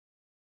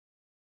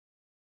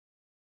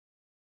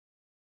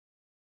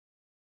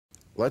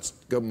let's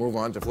move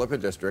on to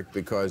FlipADistrict,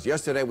 because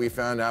yesterday we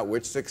found out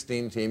which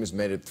 16 teams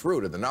made it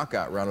through to the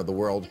knockout round of the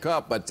World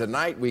Cup. But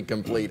tonight we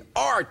complete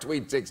our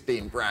Tweet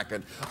 16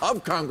 bracket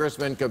of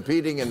congressmen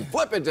competing in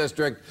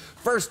FlipADistrict.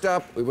 First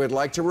up, we would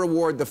like to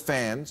reward the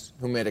fans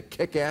who made a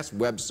kick-ass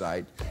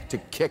website to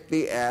kick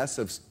the ass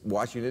of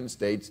Washington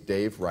State's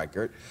Dave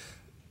Reichert.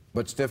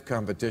 But stiff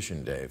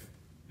competition, Dave,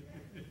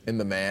 in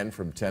the man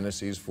from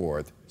Tennessee's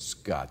 4th,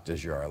 Scott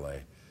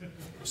DeJarle.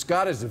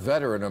 Scott is a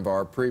veteran of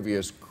our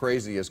previous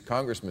Craziest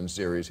Congressman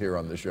series here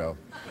on the show.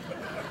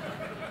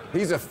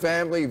 He's a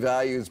family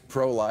values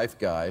pro-life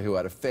guy who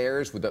had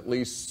affairs with at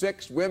least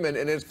 6 women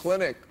in his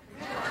clinic.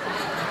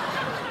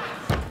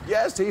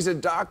 Yes, he's a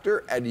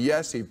doctor, and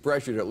yes, he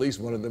pressured at least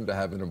one of them to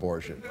have an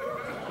abortion.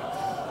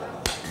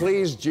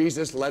 Please,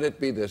 Jesus, let it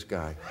be this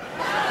guy.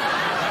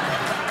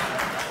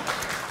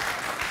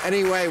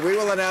 Anyway, we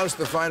will announce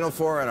the Final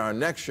Four on our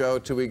next show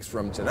 2 weeks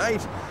from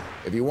tonight.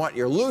 If you want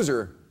your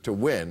loser to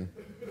win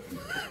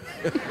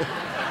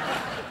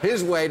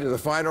his way to the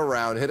final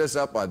round, hit us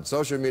up on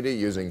social media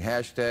using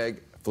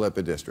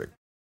 #FlipADistrict.